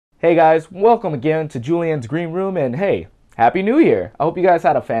Hey guys, welcome again to Julian's Green Room, and hey, Happy New Year! I hope you guys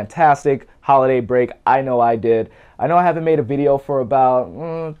had a fantastic holiday break. I know I did. I know I haven't made a video for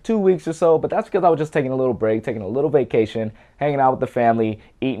about 2 weeks or so, but that's because I was just taking a little break, taking a little vacation, hanging out with the family,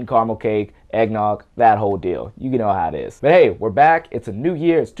 eating caramel cake, eggnog, that whole deal. You know how it is. But hey, we're back. It's a new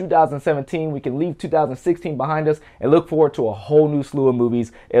year. It's 2017. We can leave 2016 behind us and look forward to a whole new slew of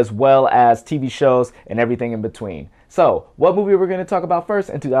movies as well as TV shows and everything in between. So, what movie we're going to talk about first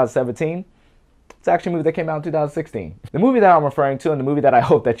in 2017? It's actually a movie that came out in 2016. The movie that I'm referring to and the movie that I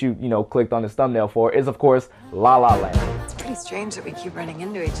hope that you clicked on this thumbnail for is, of course, La La Land. It's pretty strange that we keep running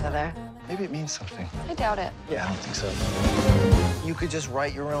into each other. Maybe it means something. I doubt it. Yeah, I don't think so. You could just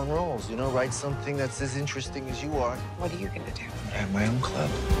write your own rules, write something that's as interesting as you are. What are you gonna do? I have my own club.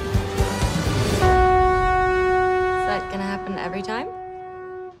 Is that gonna happen every time?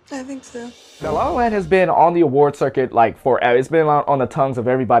 I think so. Now, La La Land has been on the award circuit like forever. It's been on the tongues of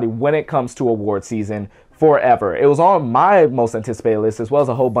everybody when it comes to award season forever. It was on my most anticipated list as well as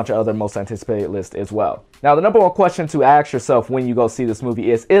a whole bunch of other most anticipated lists as well. Now, the number one question to ask yourself when you go see this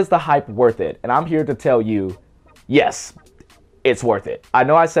movie is the hype worth it? And I'm here to tell you, yes, it's worth it. I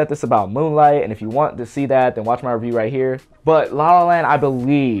know I said this about Moonlight, and if you want to see that, then watch my review right here. But La La Land, I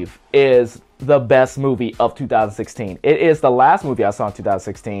believe, is the best movie of 2016. It is the last movie I saw in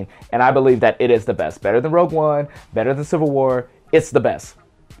 2016, and I believe that it is the best. Better than Rogue One, better than Civil War. It's the best.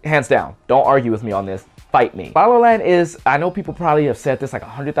 Hands down. Don't argue with me on this. Fight me. La La Land is, I know people probably have said this like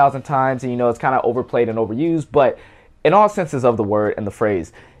 100,000 times, and it's kind of overplayed and overused, but in all senses of the word and the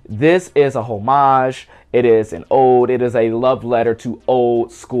phrase, this is a homage, it is an ode, it is a love letter to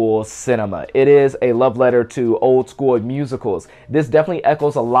old school cinema. It is a love letter to old school musicals. This definitely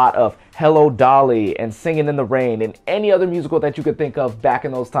echoes a lot of Hello Dolly and Singing in the Rain and any other musical that you could think of back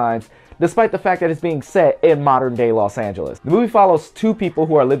in those times, despite the fact that it's being set in modern day Los Angeles. The movie follows two people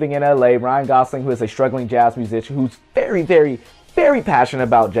who are living in LA. Ryan Gosling, who is a struggling jazz musician who's very, very, very passionate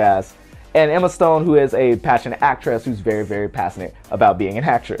about jazz, and Emma Stone, who is a passionate actress who's very, very passionate about being an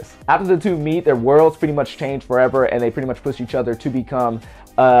actress. After the two meet, their worlds pretty much change forever, and they pretty much push each other to become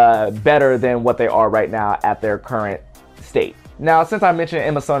better than what they are right now at their current state. Now, since I mentioned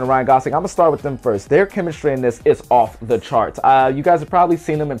Emma Stone and Ryan Gosling, I'm gonna start with them first. Their chemistry in this is off the charts. You guys have probably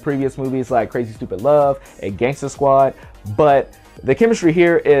seen them in previous movies like Crazy Stupid Love and Gangsta Squad, but the chemistry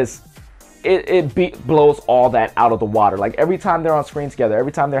here is blows all that out of the water. Like every time they're on screen together,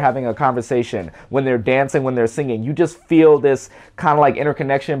 every time they're having a conversation, when they're dancing, when they're singing, you just feel this kind of like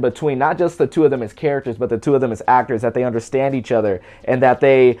interconnection between not just the two of them as characters, but the two of them as actors, that they understand each other and that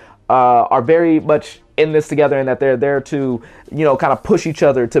they are very much in this together and that they're there to, kind of push each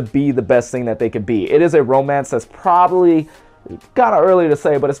other to be the best thing that they could be. It is a romance that's probably kind of early to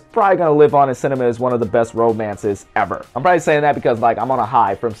say, but it's probably going to live on in cinema as one of the best romances ever. I'm probably saying that because I'm on a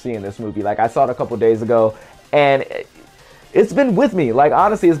high from seeing this movie. I saw it a couple days ago and it's been with me.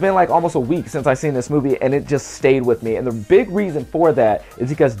 Honestly, it's been almost a week since I seen this movie and it just stayed with me. And the big reason for that is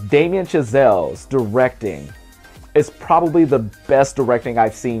because Damien Chazelle's directing is probably the best directing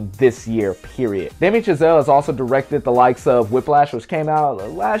I've seen this year, period. Damien Chazelle has also directed the likes of Whiplash, which came out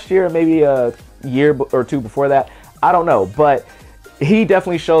last year, maybe a year or two before that. I don't know, but he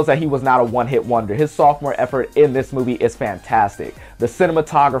definitely shows that he was not a one-hit wonder. His sophomore effort in this movie is fantastic. The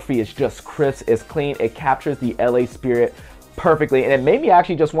cinematography is just crisp, it's clean, it captures the LA spirit perfectly, and it made me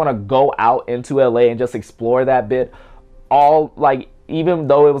actually just want to go out into LA and just explore that bit. Even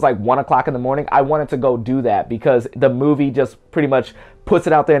though it was 1 o'clock in the morning, I wanted to go do that because the movie just pretty much puts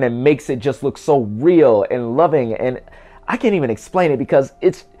it out there and it makes it just look so real and loving, and I can't even explain it because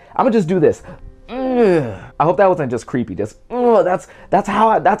I'm gonna just do this. I hope that wasn't just creepy. Just that's how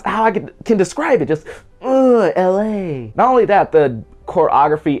I can describe it. Just LA. Not only that, the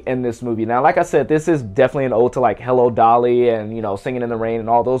choreography in this movie. Now, like I said, this is definitely an ode to Hello Dolly and Singing in the Rain and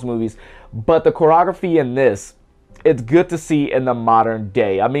all those movies. But the choreography in this, it's good to see in the modern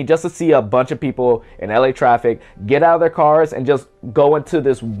day. I mean, just to see a bunch of people in LA traffic get out of their cars and just go into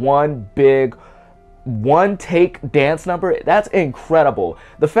this one big one-take dance number, that's incredible.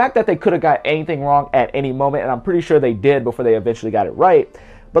 The fact that they could have got anything wrong at any moment, and I'm pretty sure they did before they eventually got it right,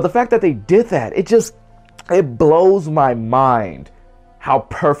 but the fact that they did that, it blows my mind how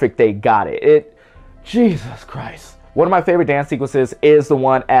perfect they got it. Jesus Christ. One of my favorite dance sequences is the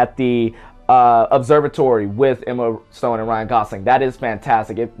one at the observatory with Emma Stone and Ryan Gosling. That is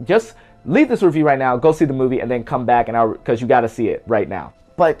fantastic. Just leave this review right now, go see the movie, and then come back because you got to see it right now.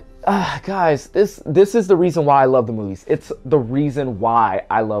 But guys, this is the reason why I love the movies. It's the reason why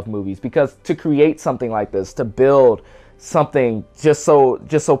I love movies, because to create something like this, to build something just so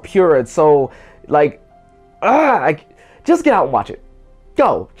pure and so just get out and watch it.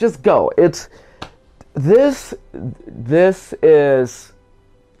 go. Just go. This is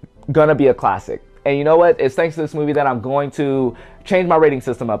gonna be a classic. And you know what? It's thanks to this movie that I'm going to change my rating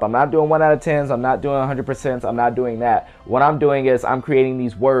system up. I'm not doing 1 out of 10s. I'm not doing 100%. I'm not doing that. What I'm doing is I'm creating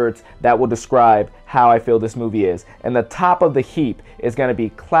these words that will describe how I feel this movie is. And the top of the heap is going to be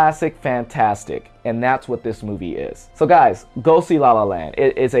classic, fantastic. And that's what this movie is. So guys, go see La La Land.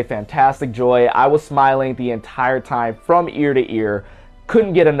 It is a fantastic joy. I was smiling the entire time from ear to ear.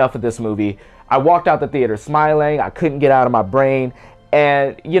 Couldn't get enough of this movie. I walked out the theater smiling. I couldn't get out of my brain.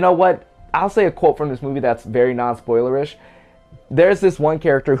 And you know what? I'll say a quote from this movie that's very non-spoilerish. There's this one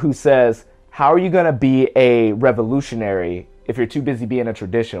character who says, how are you going to be a revolutionary if you're too busy being a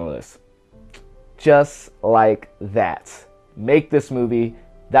traditionalist? Just like that. Make this movie.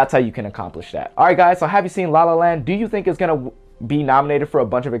 That's how you can accomplish that. All right, guys, so have you seen La La Land? Do you think it's going to be nominated for a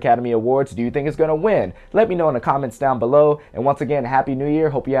bunch of Academy Awards? Do you think it's going to win? Let me know in the comments down below. And once again, Happy New Year.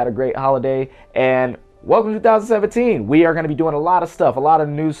 Hope you had a great holiday. And welcome to 2017. We are going to be doing a lot of stuff, a lot of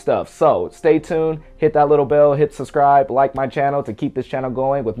new stuff. So stay tuned, hit that little bell, hit subscribe, like my channel to keep this channel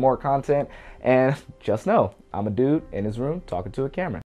going with more content. And just know, I'm a dude in his room talking to a camera.